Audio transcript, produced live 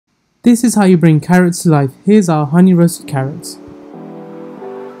This is how you bring carrots to life. Here's our honey roasted carrots.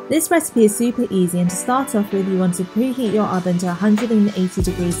 This recipe is super easy, and to start off with, you want to preheat your oven to 180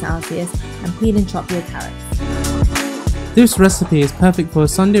 degrees Celsius and peel and chop your carrots. This recipe is perfect for a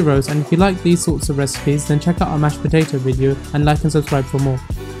Sunday roast, and if you like these sorts of recipes then check out our mashed potato video and like and subscribe for more.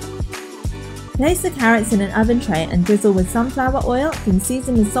 Place the carrots in an oven tray and drizzle with sunflower oil, then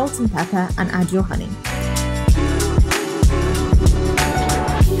season with salt and pepper and add your honey.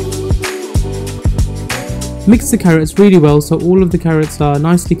 Mix the carrots really well so all of the carrots are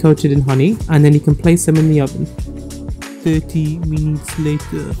nicely coated in honey, and then you can place them in the oven. 30 minutes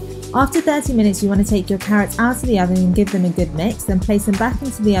later. After 30 minutes, you want to take your carrots out of the oven and give them a good mix, then place them back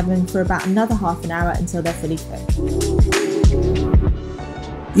into the oven for about another half an hour until they're fully cooked.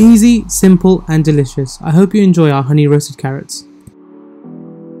 Easy, simple and delicious. I hope you enjoy our honey roasted carrots.